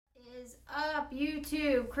up,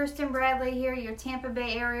 YouTube? Kristen Bradley here, your Tampa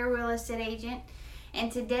Bay area real estate agent. And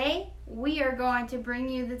today we are going to bring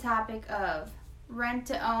you the topic of rent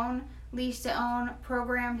to own, lease to own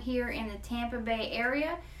program here in the Tampa Bay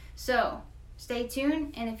area. So stay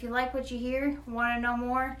tuned, and if you like what you hear, want to know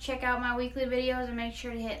more, check out my weekly videos and make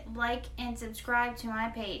sure to hit like and subscribe to my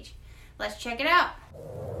page. Let's check it out.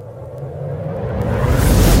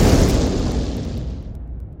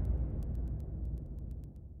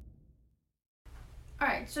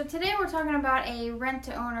 Alright, so today we're talking about a rent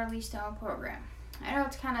to own or lease to own program. I know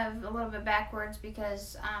it's kind of a little bit backwards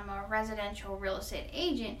because I'm a residential real estate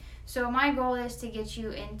agent, so my goal is to get you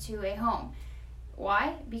into a home.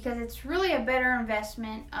 Why? Because it's really a better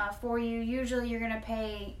investment for you. Usually you're going to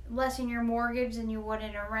pay less in your mortgage than you would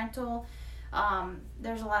in a rental.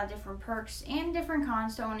 There's a lot of different perks and different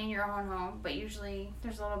cons to owning your own home, but usually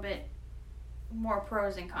there's a little bit more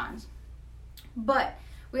pros than cons. But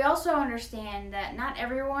we also understand that not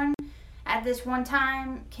everyone at this one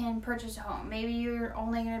time can purchase a home. Maybe you're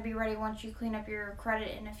only going to be ready once you clean up your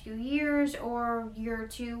credit in a few years or year or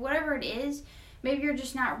two, whatever it is. Maybe you're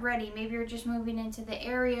just not ready. Maybe you're just moving into the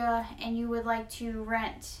area and you would like to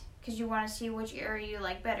rent because you want to see which area you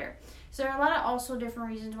like better. So there are a lot of also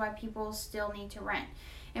different reasons why people still need to rent.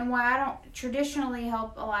 And why I don't traditionally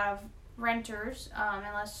help a lot of renters,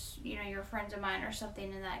 unless you're friends of mine or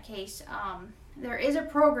something in that case. There is a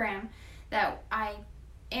program that I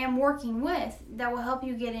am working with that will help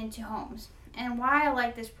you get into homes. And why I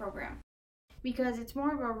like this program, because it's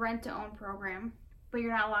more of a rent to own program, but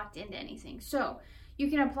you're not locked into anything. So you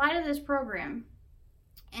can apply to this program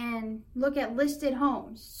and look at listed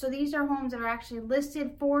homes. So these are homes that are actually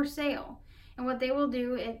listed for sale. And what they will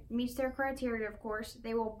do, it meets their criteria, of course,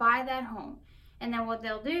 they will buy that home. And then what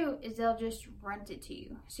they'll do is they'll just rent it to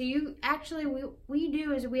you. So you actually,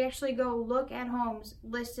 we actually go look at homes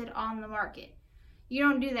listed on the market. You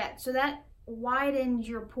don't do that. So that widens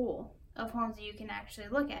your pool of homes that you can actually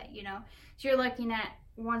look at, So you're looking at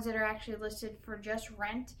ones that are actually listed for just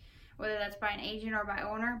rent, whether that's by an agent or by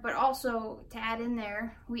owner. But also to add in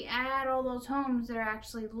there, we add all those homes that are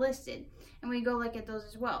actually listed and we go look at those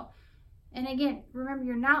as well. And again, remember,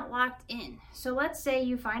 you're not locked in. So let's say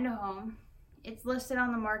you find a home, it's listed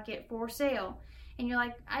on the market for sale, and you're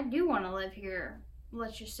like, I do want to live here,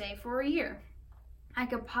 let's just say for a year. I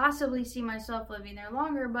could possibly see myself living there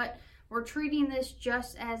longer, but we're treating this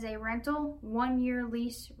just as a rental, 1-year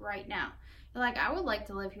lease right now. You're like, I would like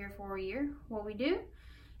to live here for a year. What we do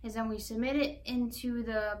is then we submit it into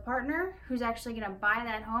the partner who's actually going to buy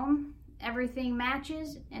that home. Everything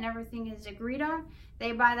matches and everything is agreed on.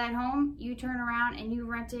 They buy that home, you turn around and you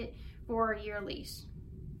rent it for a year lease.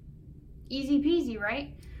 Easy peasy,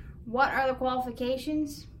 right? What are the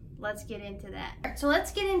qualifications? Let's get into that. So let's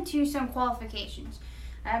get into some qualifications.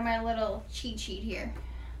 I have my little cheat sheet here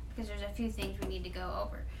because there's a few things we need to go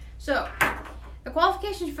over. So the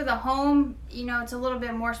qualifications for the home, it's a little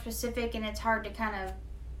bit more specific and it's hard to kind of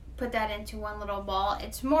put that into one little ball.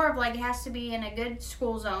 It's more of like it has to be in a good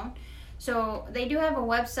school zone. So they do have a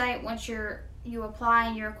website. Once you apply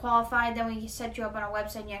and you're qualified, then we set you up on a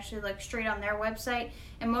website and you actually look straight on their website.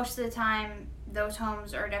 And most of the time, those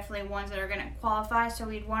homes are definitely ones that are going to qualify. So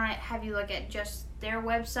we'd want to have you look at just their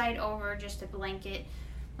website over just a blanket,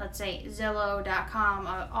 let's say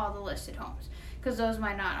Zillow.com, all the listed homes, because those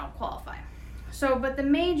might not all qualify. So, but the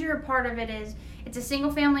major part of it is it's a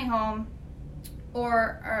single family home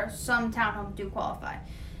or some townhomes do qualify.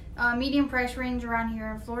 Medium price range around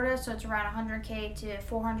here in Florida, so it's around $100K to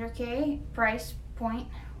 $400K price point,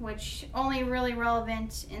 which only really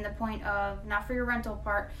relevant in the point of not for your rental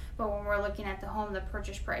part, but when we're looking at the home, the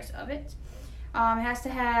purchase price of it. It has to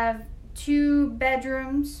have 2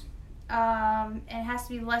 bedrooms, and it has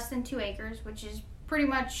to be less than 2 acres, which is pretty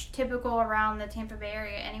much typical around the Tampa Bay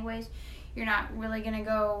area anyways. You're not really going to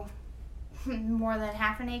go more than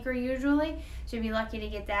half an acre usually, so you'd be lucky to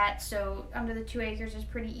get that. So under the 2 acres is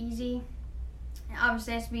pretty easy.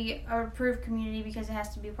 Obviously it has to be an approved community because it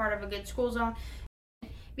has to be part of a good school zone.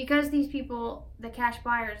 Because these people, the cash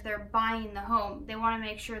buyers, they're buying the home, they want to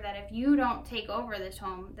make sure that if you don't take over this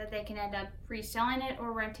home, that they can end up reselling it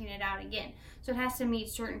or renting it out again. So it has to meet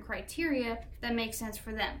certain criteria that make sense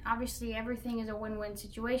for them. Obviously everything is a win-win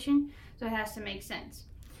situation, so it has to make sense.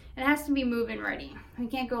 It has to be move-in ready. We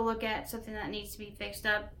can't go look at something that needs to be fixed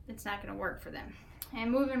up. It's not going to work for them.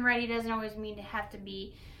 And move-in ready doesn't always mean to have to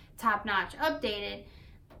be top-notch updated,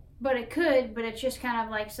 but it could, but it's just kind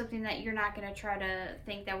of like something that you're not going to try to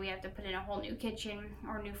think that we have to put in a whole new kitchen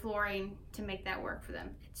or new flooring to make that work for them.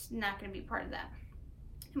 It's not going to be part of that.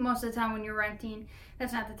 Most of the time when you're renting,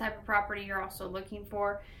 that's not the type of property you're also looking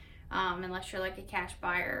for. unless you're like a cash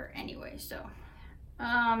buyer anyway. So,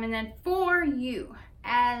 and then for you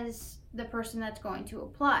as the person that's going to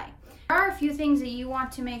apply, there are a few things that you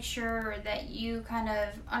want to make sure that you kind of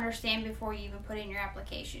understand before you even put in your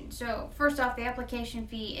application. So first off, the application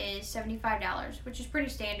fee is $75, which is pretty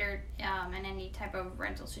standard in any type of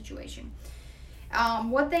rental situation.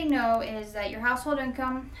 What they know is that your household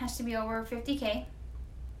income has to be over $50K.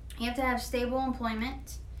 You have to have stable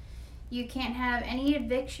employment. You can't have any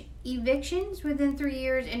evictions within 3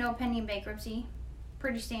 years and no pending bankruptcy.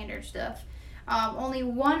 Pretty standard stuff. Only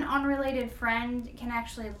one unrelated friend can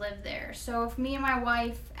actually live there. So if me and my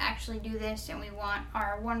wife actually do this and we want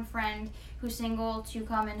our one friend who's single to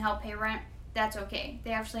come and help pay rent, that's okay.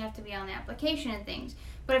 They actually have to be on the application and things.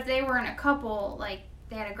 But if they were in a couple, like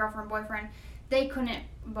they had a girlfriend, boyfriend, they couldn't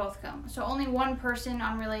both come. So only one person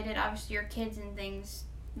unrelated, obviously your kids and things,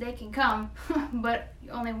 they can come, but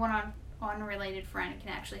only one unrelated friend can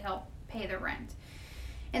actually help pay the rent.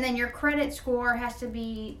 And then your credit score has to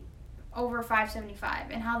be over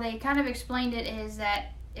 575. And how they kind of explained it is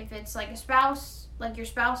that if it's like a spouse, like your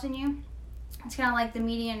spouse and you, it's kind of like the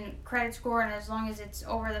median credit score, and as long as it's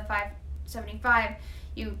over the 575,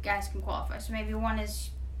 you guys can qualify. So maybe one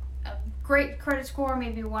is a great credit score,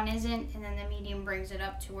 maybe one isn't, and then the median brings it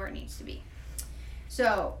up to where it needs to be.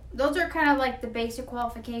 So those are kind of like the basic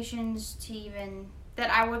qualifications to even that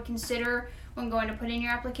I would consider when going to put in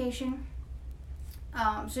your application.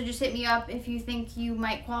 So just hit me up if you think you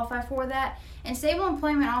might qualify for that. And stable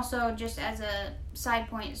employment also, just as a side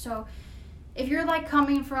point. So if you're like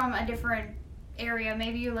coming from a different area,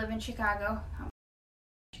 maybe you live in Chicago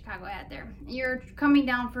ad there. You're coming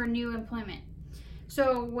down for new employment.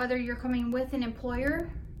 So whether you're coming with an employer,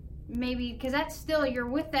 maybe, because that's still, you're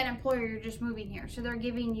with that employer, you're just moving here. So they're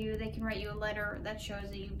giving you, they can write you a letter that shows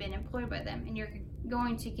that you've been employed by them and you're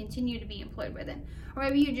going to continue to be employed by them. Or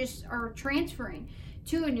maybe you just are transferring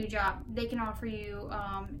to a new job. They can offer you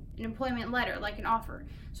an employment letter, like an offer.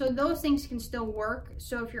 So those things can still work.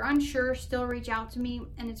 So if you're unsure, still reach out to me,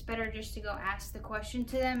 and it's better just to go ask the question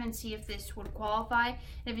to them and see if this would qualify, and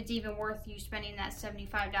if it's even worth you spending that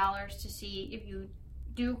 $75 to see if you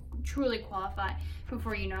do truly qualify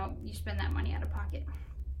before you spend that money out of pocket.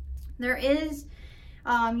 There is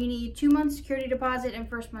you need 2 months security deposit and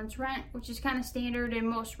first month's rent, which is kind of standard in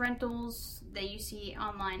most rentals that you see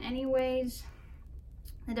online anyways.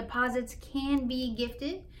 The deposits can be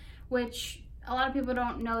gifted, which a lot of people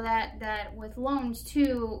don't know that with loans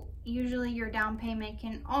too, usually your down payment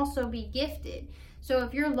can also be gifted. So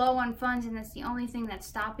if you're low on funds and that's the only thing that's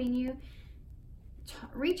stopping you,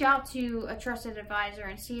 reach out to a trusted advisor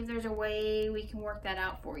and see if there's a way we can work that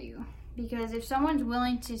out for you. Because if someone's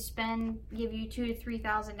willing to give you $2,000 to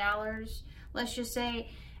 $3,000, let's just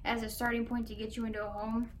say, as a starting point to get you into a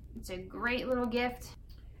home, it's a great little gift.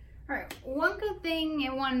 All right, one good thing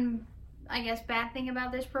and one, I guess, bad thing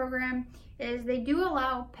about this program is they do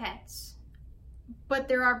allow pets, but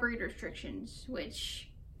there are breed restrictions, which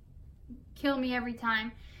kill me every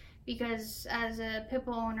time, because as a pit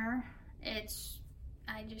bull owner,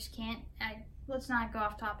 I just can't, let's not go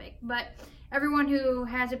off topic, but everyone who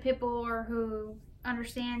has a pit bull or who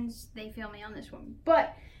understands, they feel me on this one.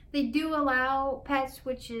 But they do allow pets,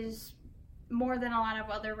 which is more than a lot of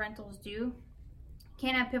other rentals do.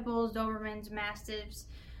 Can't have pit bulls, Dobermans, Mastiffs.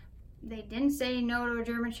 They didn't say no to a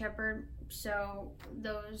German Shepherd, so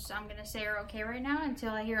those I'm going to say are okay right now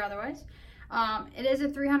until I hear otherwise. It is a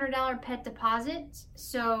 $300 pet deposit,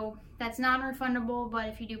 so that's non-refundable, but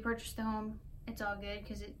if you do purchase the home, it's all good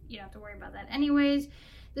because you don't have to worry about that anyways.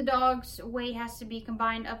 The dog's weight has to be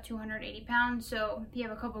combined up to 180 pounds, so if you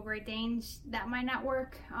have a couple Great Danes, that might not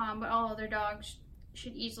work, but all other dogs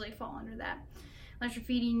should easily fall under that, unless you're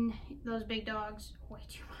feeding those big dogs way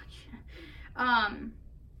too much.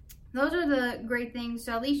 Those are the great things,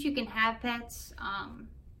 so at least you can have pets,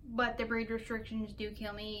 but the breed restrictions do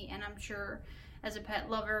kill me, and I'm sure as a pet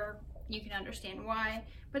lover, you can understand why,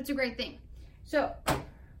 but it's a great thing. So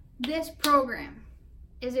this program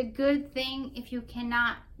is a good thing if you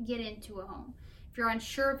cannot get into a home. If you're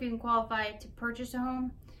unsure if you can qualify to purchase a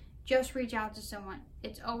home, just reach out to someone.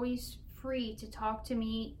 It's always free to talk to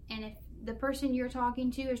me, and if the person you're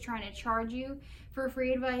talking to is trying to charge you for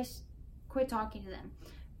free advice, quit talking to them.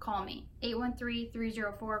 Call me,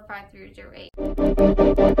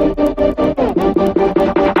 813-304-5308.